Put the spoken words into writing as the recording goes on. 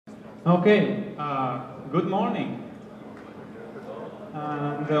Okay, good morning,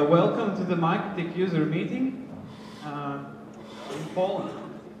 and welcome to the MikroTik user meeting in Poland.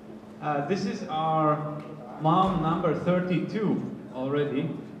 This is our MOM number 32 already.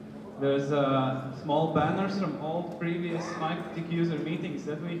 There's small banners from all previous MikroTik user meetings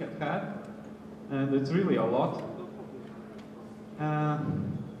that we have had, and it's really a lot.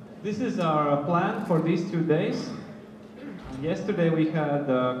 This is our plan for these 2 days. Yesterday we had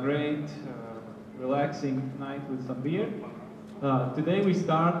a great, relaxing night with some beer. Today we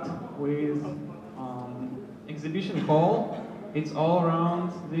start with exhibition hall. It's all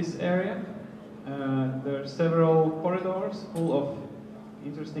around this area. There are several corridors full of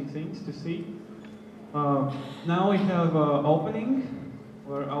interesting things to see. Now we have an opening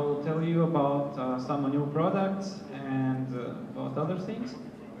where I will tell you about some new products and about other things.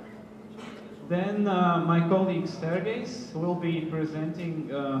 Then my colleague Sergey will be presenting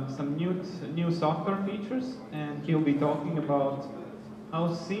some new software features, and he'll be talking about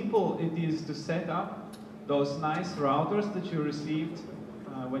how simple it is to set up those nice routers that you received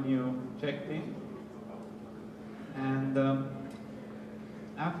when you checked in. And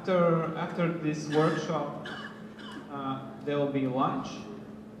after this workshop, there will be lunch,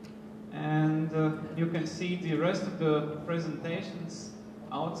 and you can see the rest of the presentations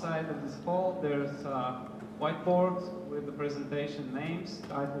outside of this hall. There's a whiteboard with the presentation names,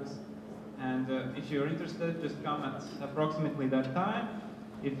 titles, and if you're interested, just come at approximately that time.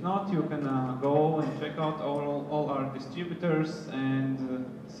 If not, you can go and check out all our distributors and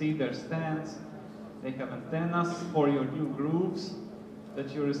see their stands. They have antennas for your new grooves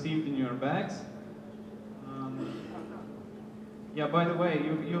that you received in your bags. Yeah, by the way,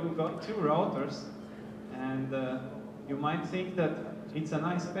 you got 2 routers, and you might think that it's a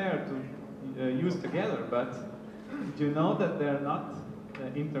nice pair to use together, but do you know that they're not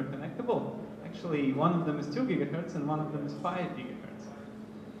interconnectable? Actually, one of them is 2 gigahertz and one of them is 5 gigahertz.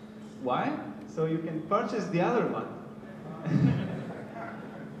 Why? So you can purchase the other one.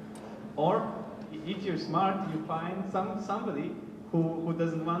 Or, if you're smart, you find somebody who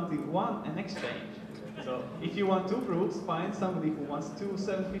doesn't want the one and exchange. So, if you want 2 groups, find somebody who wants 2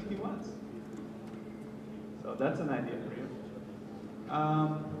 751s. So that's an idea for you.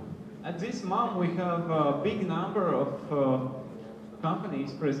 At this MOM, we have a big number of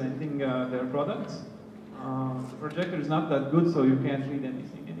companies presenting their products. The projector is not that good, so you can't read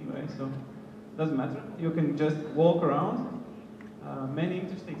anything anyway, so it doesn't matter. You can just walk around. Many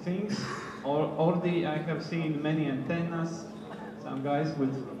interesting things. Already I have seen many antennas, some guys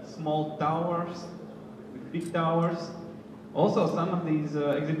with small towers, with big towers. Also, some of these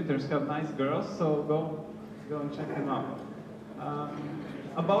exhibitors have nice girls, so go and check them out.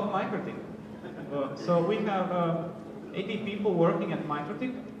 About MikroTik. So we have 80 people working at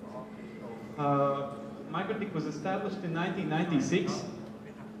MikroTik. MikroTik was established in 1996,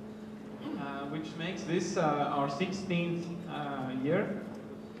 which makes this our 16th year.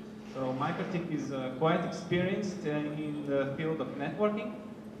 So MikroTik is quite experienced in the field of networking.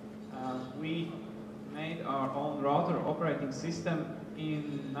 We made our own router operating system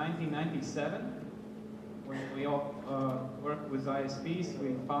in 1997. When we all worked with ISPs,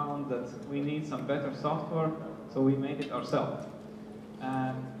 we found that we need some better software, so we made it ourselves.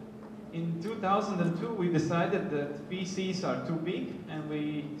 In 2002, we decided that PCs are too big, and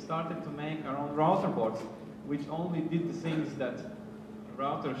we started to make our own router boards, which only did the things that a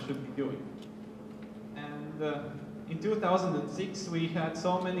router should be doing. And in 2006, we had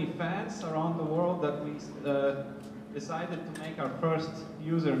so many fans around the world that we decided to make our first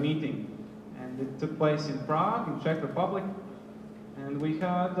user meeting. And it took place in Prague, in Czech Republic, and we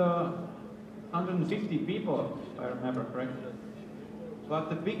had 150 people, if I remember correctly. But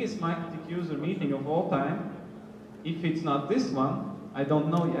the biggest MikroTik user meeting of all time, if it's not this one, I don't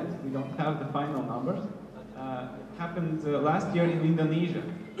know yet, we don't have the final numbers, happened last year in Indonesia.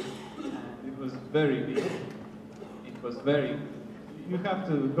 And it was very big. It was very... You have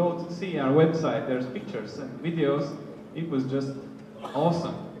to go to see our website, there's pictures and videos. It was just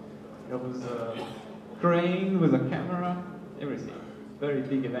awesome. There was a crane with a camera, everything. Very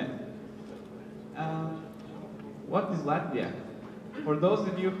big event. What is Latvia? For those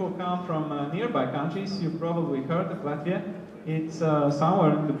of you who come from nearby countries, you probably heard of Latvia. It's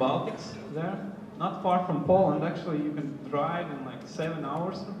somewhere in the Baltics there, not far from Poland. Actually, you can drive in like 7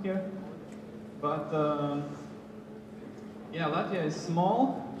 hours from here. But yeah, Latvia is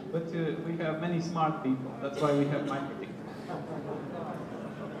small, but we have many smart people. That's why we have MikroTik.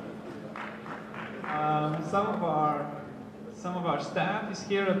 Some of our staff is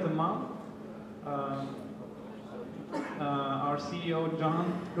here at the MOM. Our CEO,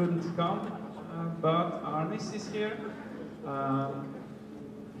 John, couldn't come, but Arnis is here.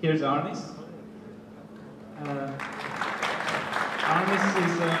 Here's Arnis. Arnis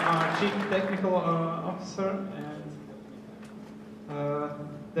is our Chief Technical Officer, and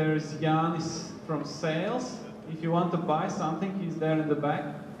there's Yanis from Sales. If you want to buy something, he's there in the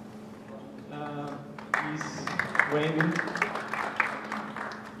back. He's waving.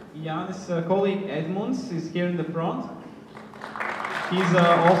 Yanis' colleague Edmunds is here in the front. He's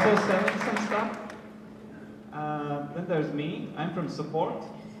also selling some stuff. Then there's me. I'm from support,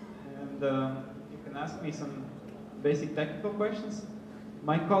 and you can ask me some basic technical questions.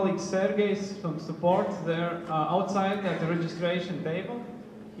 My colleague Sergey is from support. They're outside at the registration table.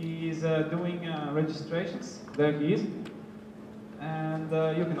 He is doing registrations. There he is. And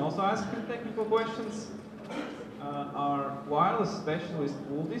you can also ask him technical questions. Our wireless specialist,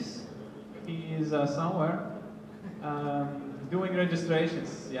 Uldis, he is somewhere doing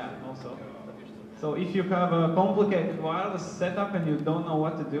registrations, yeah, also. So if you have a complicated wireless setup and you don't know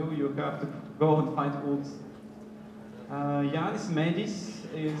what to do, you have to go and find Uldis. Yanis Medis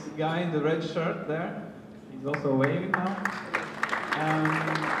is the guy in the red shirt there. He's also waving now.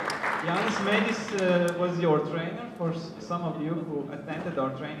 Yanis Medis was your trainer for some of you who attended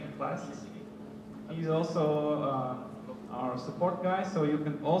our training classes. He's also our support guy, so you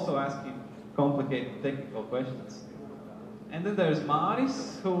can also ask him complicated technical questions. And then there's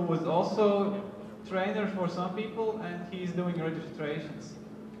Maris, who was also trainer for some people, and he's doing registrations.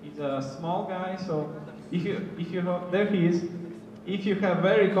 He's a small guy, so if you have, there he is. If you have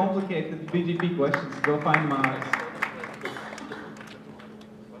very complicated BGP questions, go find Maris.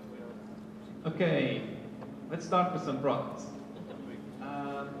 Okay, let's start with some products.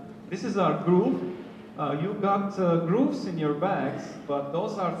 This is our groove. You got grooves in your bags, but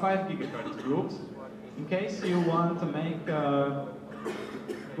those are 5 GHz grooves. In case you want to make a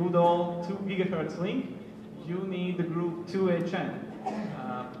good old 2 GHz link, you need the groove 2HN.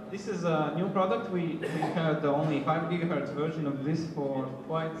 This is a new product. We had only 5 GHz version of this for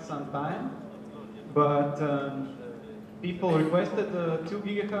quite some time, but people requested 2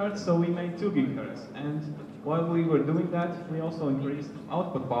 GHz, so we made 2 GHz. And while we were doing that, we also increased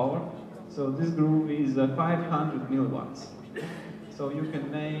output power. So this groove is 500 milliwatts. So you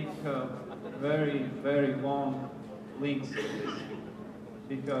can make very, very long links with this,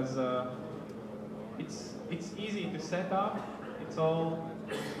 because it's easy to set up. It's all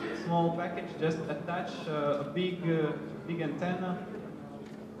small package. Just attach a big antenna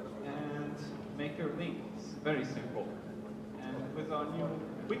and make your link. It's very simple. And with our new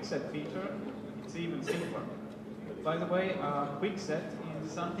quickset feature, it's even simpler. By the way, quickset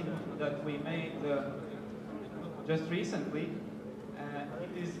is something that we made just recently.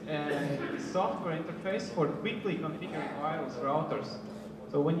 It is a software interface for quickly configuring wireless routers.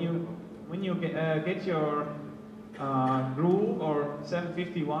 So when you get your groove or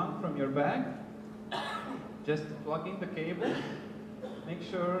 751 from your bag, just plug in the cable, make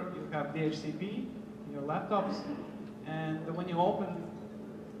sure you have DHCP in your laptops, and when you open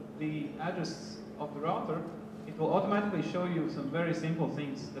the address of the router, it will automatically show you some very simple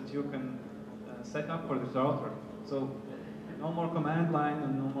things that you can set up for this router. So no more command line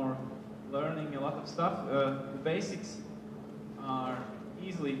and no more learning a lot of stuff. The basics are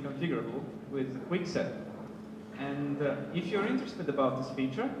easily configurable with the quickset. And if you're interested about this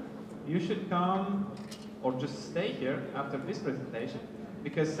feature, you should come or just stay here after this presentation,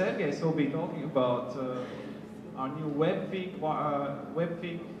 because Sergey will be talking about our new WebFig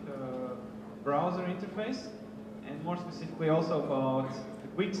browser interface, and more specifically also about the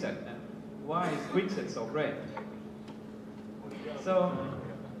quickset and why is quickset so great. So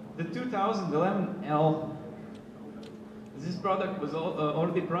the 2011L, this product was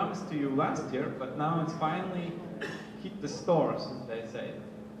already promised to you last year, but now it's finally hit the stores, as they say.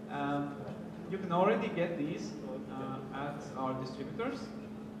 You can already get these at our distributors.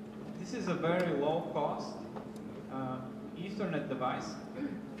 This is a very low-cost Ethernet device.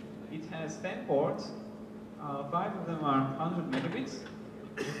 It has 10 ports. 5 of them are 100 megabits,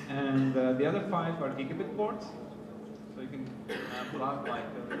 and the other 5 are gigabit ports. So you can plug like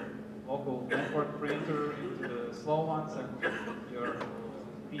a local network printer into the slow ones and your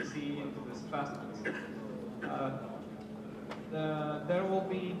PC into the fast ones. There will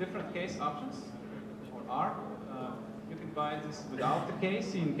be different case options, or are. You can buy this without the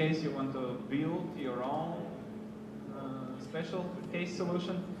case in case you want to build your own special case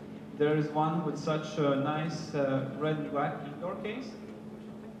solution. There is one with such a nice red and black indoor case,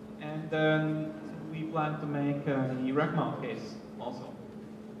 and then we plan to make a rack mount case also.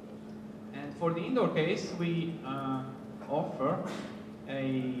 And for the indoor case, we offer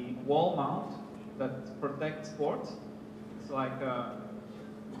a wall mount that protects ports. It's like a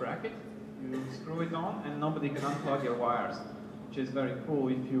bracket. You screw it on and nobody can unplug your wires, which is very cool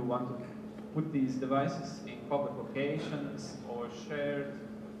if you want to put these devices in public locations or shared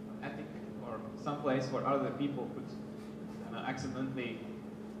attic or someplace where other people could accidentally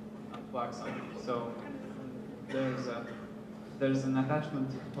unplug something. So there's an attachment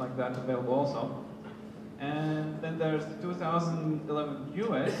like that available also. And then there's the 2011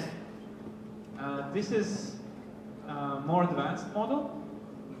 US. This is a more advanced model.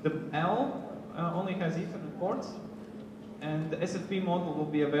 The L only has Ethernet ports, and the SFP model will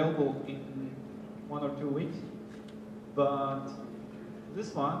be available in 1 or 2 weeks. But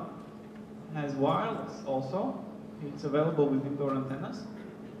this one has wireless also. It's available with indoor antennas.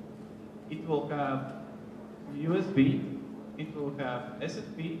 It will have USB, it will have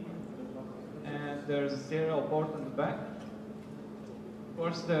SFP, and there's a serial port on the back. Of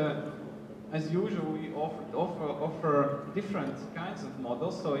course, as usual, we offer different kinds of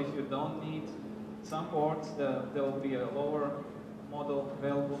models, so if you don't need some ports, there will be a lower model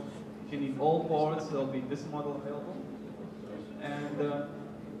available. If you need all ports, there will be this model available. And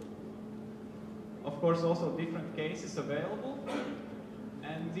of course, also different cases available.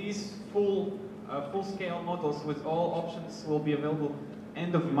 And these full-scale models with all options will be available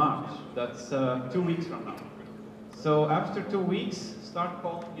end of March. That's 2 weeks from now. So after 2 weeks, start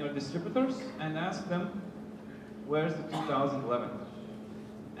calling your distributors and ask them, where's the 2011?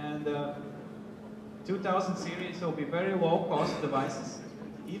 And 2000 series will be very low-cost devices,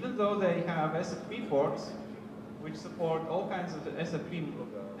 even though they have SFP ports, which support all kinds of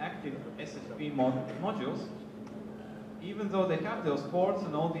active SFP modules. Even though they have those ports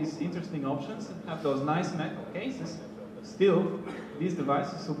and all these interesting options and have those nice metal cases, still, these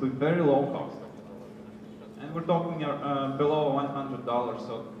devices will be very low cost. And we're talking below $100,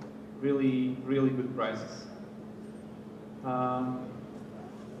 so really, really good prices.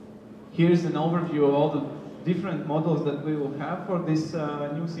 Here's an overview of all the different models that we will have for this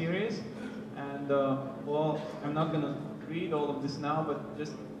new series. And well, I'm not going to read all of this now, but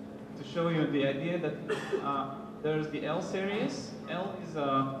just to show you the idea that there's the L series. L is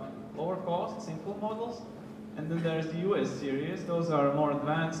lower cost, simple models. And then there's the US series. Those are more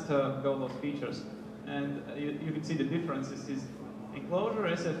advanced, got those features. And you can see the differences is enclosure,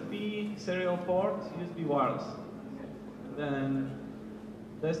 SFP, serial port, USB wireless. Then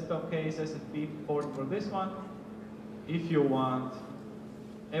desktop case, SFP port for this one. If you want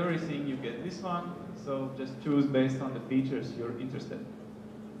everything, you get this one. So just choose based on the features you're interested in.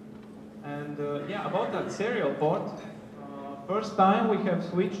 And yeah, about that serial port, first time we have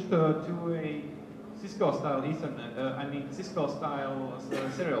switched to a Cisco-style Ethernet, Cisco-style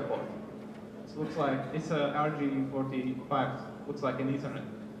serial port. It looks like, it's a RG45, looks like an Ethernet.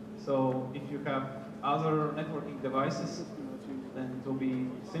 So if you have other networking devices, then it will be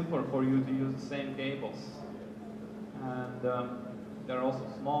simpler for you to use the same cables. And they're also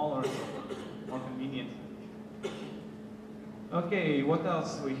smaller, more convenient. Okay, what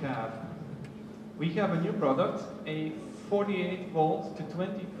else we have? We have a new product, a 48 volt to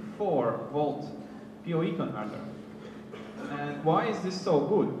 24 volt PoE converter. And why is this so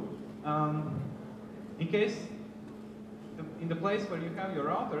good? In case, in the place where you have your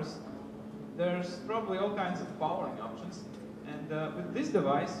routers, there's probably all kinds of powering options. And with this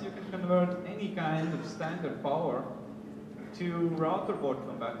device, you can convert any kind of standard power to RouterBOARD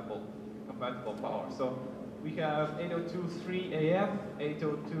compatible power. So we have 802.3AF,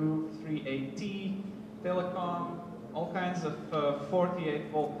 802.3AT, telecom, all kinds of 48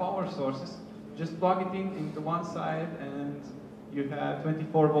 volt power sources. Just plug it into one side and you have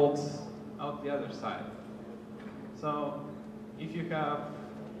 24 volts out the other side. So if you have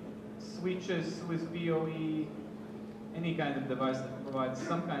switches with PoE, any kind of device that provides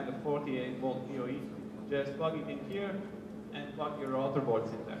some kind of 48 volt PoE, just plug it in here and plug your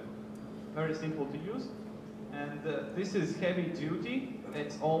RouterBOARDs in there. Very simple to use. And this is heavy duty.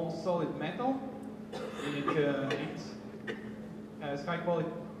 It's all solid metal. It has high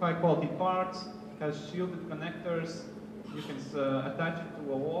quality parts, has shielded connectors. You can attach it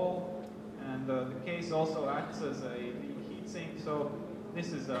to a wall. And the case also acts as a heat sink. So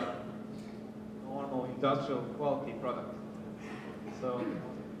this is a normal industrial quality product. So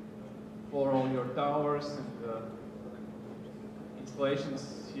for all your towers and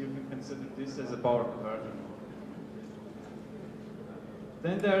installations, you can consider this as a power converter.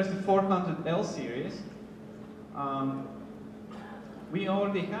 Then there's the 400L series. We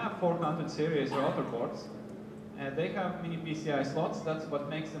already have 400 series router boards, They have mini PCI slots. That's what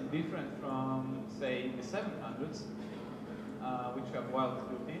makes them different from, say, the 700s, which have wireless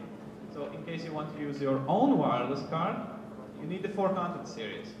built-in. So in case you want to use your own wireless card, you need the 400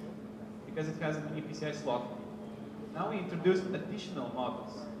 series because it has a mini PCI slot. Now we introduced additional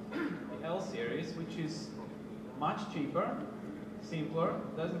models, the L series, which is much cheaper, simpler,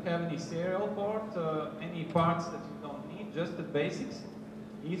 doesn't have any serial port, any parts that you don't need, just the basics,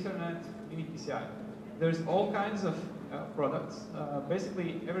 Ethernet, mini PCI. There's all kinds of products.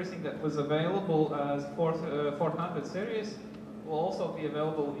 Basically, everything that was available as 400 series will also be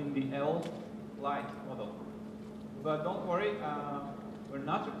available in the L Lite model. But don't worry, we're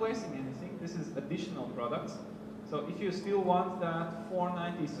not replacing anything. This is additional products. So if you still want that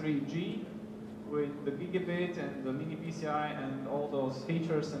 493G with the gigabit and the mini PCI and all those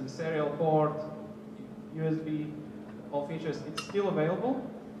features and the serial port, USB, all features, it's still available.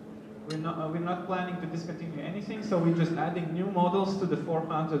 We're not planning to discontinue anything, so we're just adding new models to the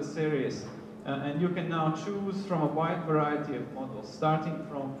 400 series. And you can now choose from a wide variety of models, starting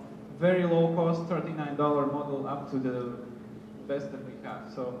from very low cost $39 model up to the best that we have.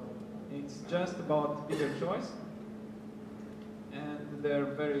 So it's just about bigger choice. And they're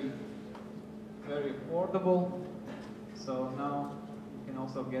very, very affordable. So now you can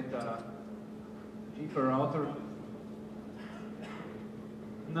also get a cheaper router.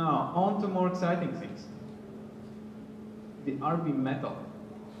 Now, on to more exciting things. The RB metal.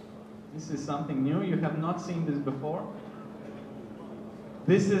 This is something new. You have not seen this before.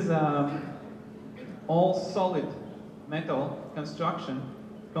 This is all solid metal construction,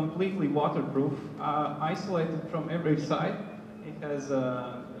 completely waterproof, isolated from every side. It has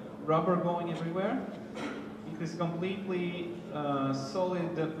rubber going everywhere. It is completely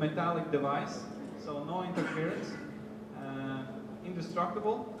solid metallic device, so no interference.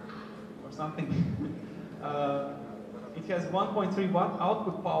 Indestructible or something. It has 1.3 watt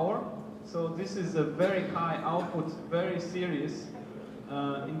output power, so this is a very high output, very serious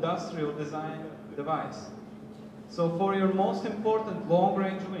industrial design device. So for your most important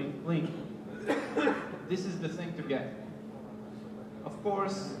long-range link, this is the thing to get. Of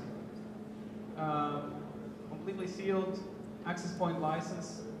course, completely sealed, access point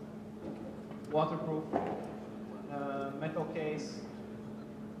license, waterproof, metal case,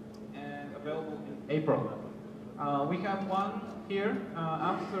 and available in April. We have one here.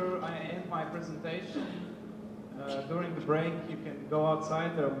 After I end my presentation, during the break, you can go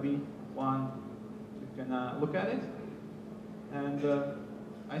outside. There will be one. You can look at it. And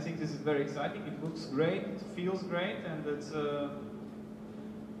I think this is very exciting. It looks great, it feels great, and it's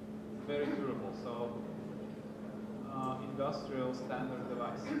very durable. So, industrial standard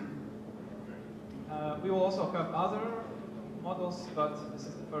device. We will also have other models, but this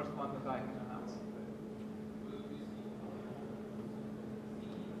is the first one that I can announce.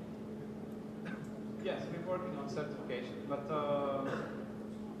 Yes, we're working on certification, but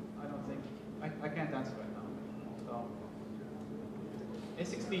I don't think, I can't answer right now. So,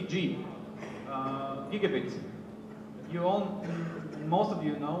 SXTG, gigabit. Most of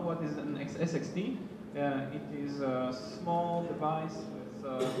you know what is an SXT. It is a small device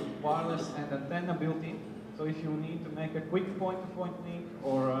with wireless and antenna built in. So if you need to make a quick point-to-point link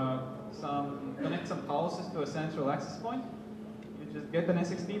or connect some houses to a central access point, you just get an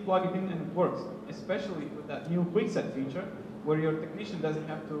SXT, plug it in, and it works. Especially with that new quick set feature, where your technician doesn't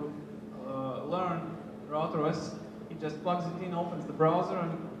have to learn RouterOS. He just plugs it in, opens the browser,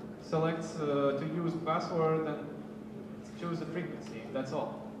 and selects to use password and choose the frequency. That's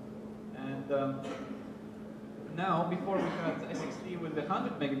all. And now, before we had SXT with the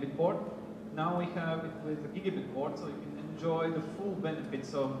 100 megabit port, now we have it with the gigabit port, so you can enjoy the full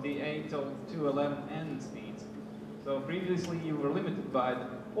benefits of the 802.11n speeds. So previously you were limited by the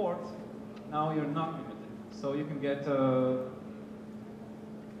port, now you're not limited. So you can get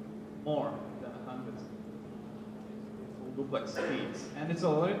more than 100 full duplex speeds. And it's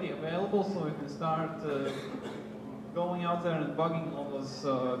already available, so you can start going out there and bugging all those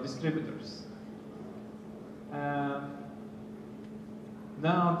distributors.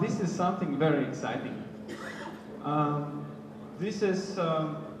 Now, this is something very exciting. This is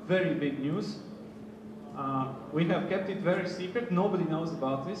very big news. We have kept it very secret. Nobody knows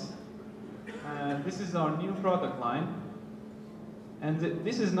about this. This is our new product line. And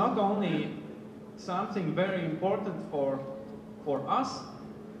this is not only something very important for us,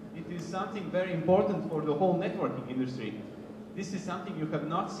 it is something very important for the whole networking industry. This is something you have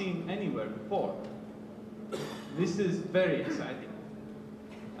not seen anywhere before. This is very exciting.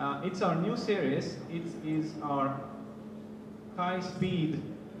 It's our new series. It is our high-speed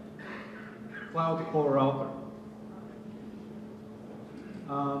cloud core router.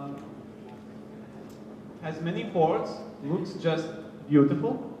 Has many ports, looks just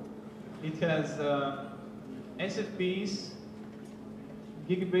beautiful. It has SFPs,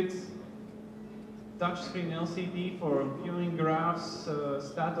 gigabits, touchscreen LCD for viewing graphs,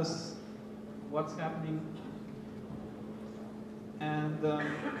 status, what's happening. And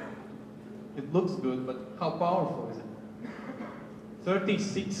it looks good, but how powerful is it?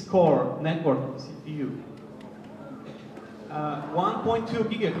 36 core network CPU. 1.2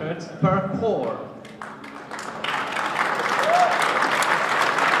 gigahertz per core.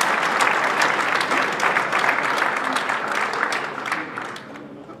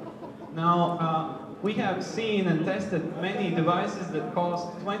 Now, we have seen and tested many devices that cost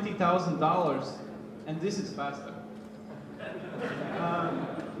 $20,000, and this is faster.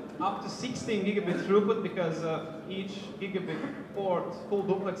 Up to 16 gigabit throughput, because each gigabit port, full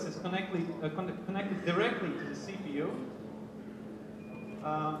duplex, is connected directly to the CPU.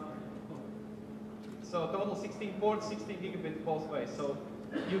 So total 16 ports, 16 gigabit both ways. So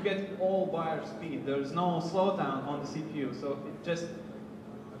you get all wire speed. There's no slowdown on the CPU. So it just,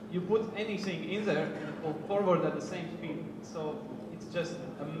 you put anything in there and it will forward at the same speed. So it's just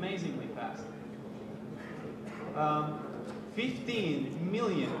amazingly fast. 15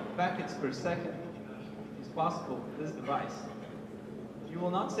 million packets per second is possible with this device. You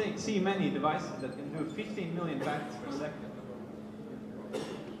will not see many devices that can do 15 million packets per second.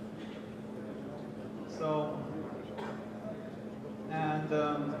 So, and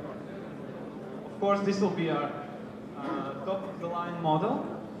of course this will be our top of the line model.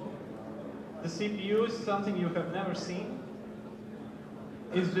 The CPU is something you have never seen.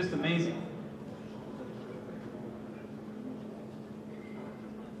 It's just amazing.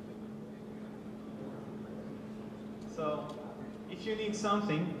 So, if you need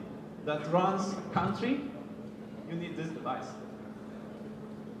something that runs a country, you need this device.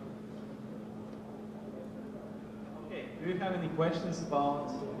 Okay, do you have any questions about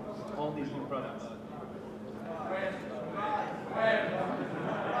all these new products?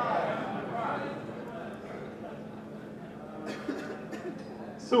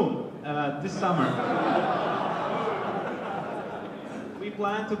 Soon, this summer. We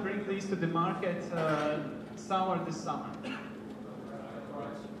plan to bring these to the market this summer.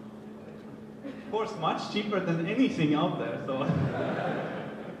 Of course, much cheaper than anything out there. So,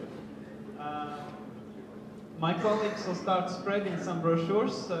 my colleagues will start spreading some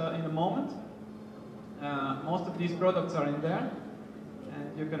brochures in a moment. Most of these products are in there,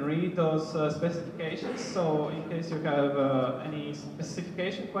 and you can read those specifications. So, in case you have any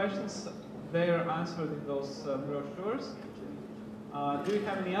specification questions, they are answered in those brochures. Do you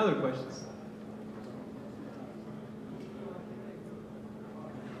have any other questions?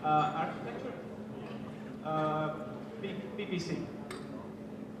 Architecture? PPC.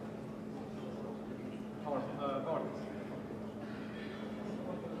 Board.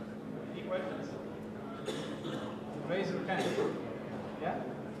 Any questions? Raise your hand. Yeah?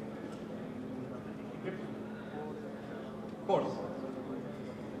 Of course.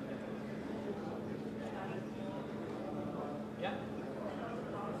 Yeah?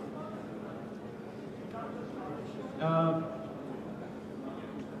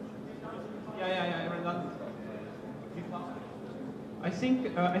 Yeah, redundant. I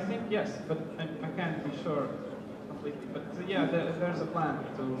think yes, but I can't be sure completely. But yeah, there's a plan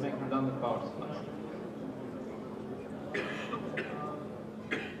to make redundant power supplies.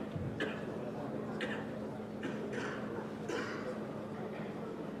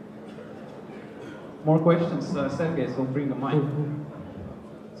 More questions? Sergey will bring a mic.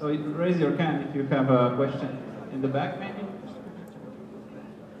 So raise your hand if you have a question. In the back, maybe?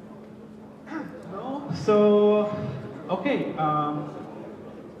 No? So, okay.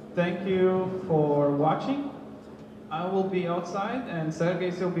 Thank you for watching. I will be outside and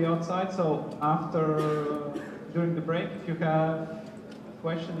Sergey will be outside. So during the break, if you have a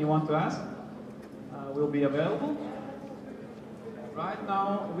question you want to ask, we'll be available. Right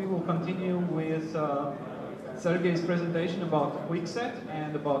now, we will continue with Sergey's presentation about QuickSet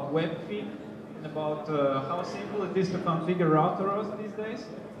and about WebFeed and about how simple it is to configure routers these days.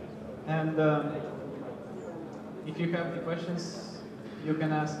 And if you have any questions, you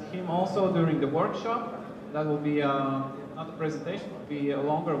can ask him also during the workshop. That will be not a presentation, it will be a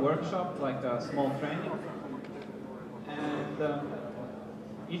longer workshop, like a small training. And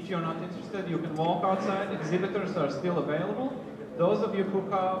if you're not interested, you can walk outside. Exhibitors are still available. Those of you who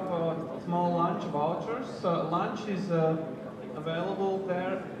have small lunch vouchers, lunch is available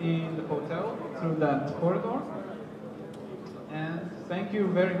there in the hotel through that corridor. And thank you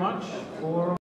very much for